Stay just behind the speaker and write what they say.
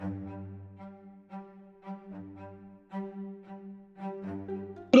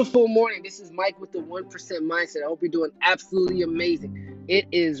Beautiful morning. This is Mike with the 1% Mindset. I hope you're doing absolutely amazing. It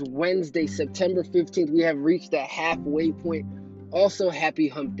is Wednesday, September 15th. We have reached that halfway point. Also, happy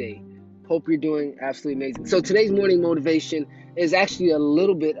hump day. Hope you're doing absolutely amazing. So, today's morning motivation is actually a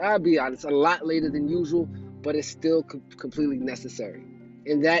little bit, I'll be honest, a lot later than usual, but it's still completely necessary.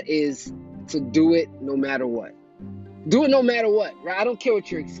 And that is to do it no matter what. Do it no matter what, right? I don't care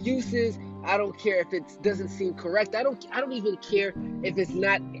what your excuse is. I don't care if it doesn't seem correct. I don't even care if it's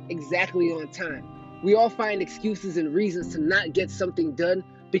not exactly on time. We all find excuses and reasons to not get something done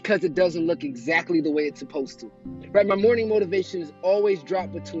because it doesn't look exactly the way it's supposed to. Right? My morning motivations always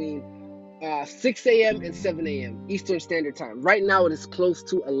drop between 6 a.m. and 7 a.m. Eastern Standard Time. Right now it is close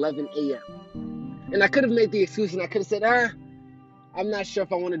to 11 a.m. And I could have made the excuse and I could have said, I'm not sure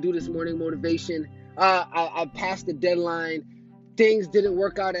if I want to do this morning motivation. I passed the deadline. Things didn't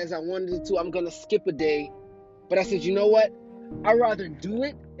work out as I wanted it to. I'm going to skip a day. But I said, you know what? I'd rather do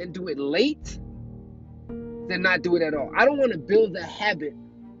it and do it late than not do it at all. I don't want to build the habit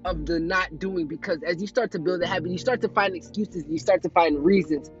of the not doing, because as you start to build the habit, you start to find excuses. You start to find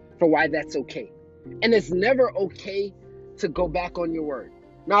reasons for why that's okay. And it's never okay to go back on your word.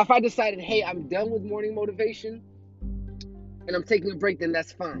 Now, if I decided, hey, I'm done with morning motivation and I'm taking a break, then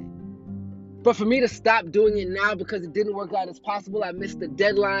that's fine. But for me to stop doing it now because it didn't work out as possible, I missed the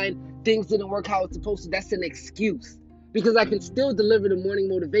deadline, things didn't work how it's supposed to, that's an excuse. Because I can still deliver the morning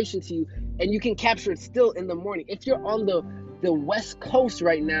motivation to you, and you can capture it still in the morning. If you're on the West Coast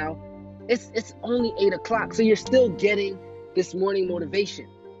right now, it's only 8 o'clock, so you're still getting this morning motivation.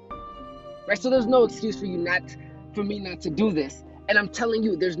 Right? So there's no excuse for me not to do this. And I'm telling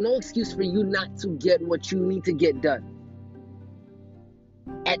you, there's no excuse for you not to get what you need to get done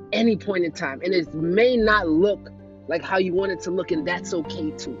at any point in time. And it may not look like how you want it to look, and that's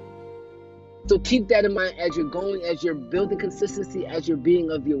okay too. So keep that in mind as you're going, as you're building consistency, as you're being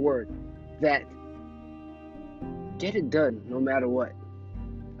of your word, that get it done no matter what.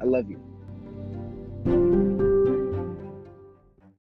 I love you.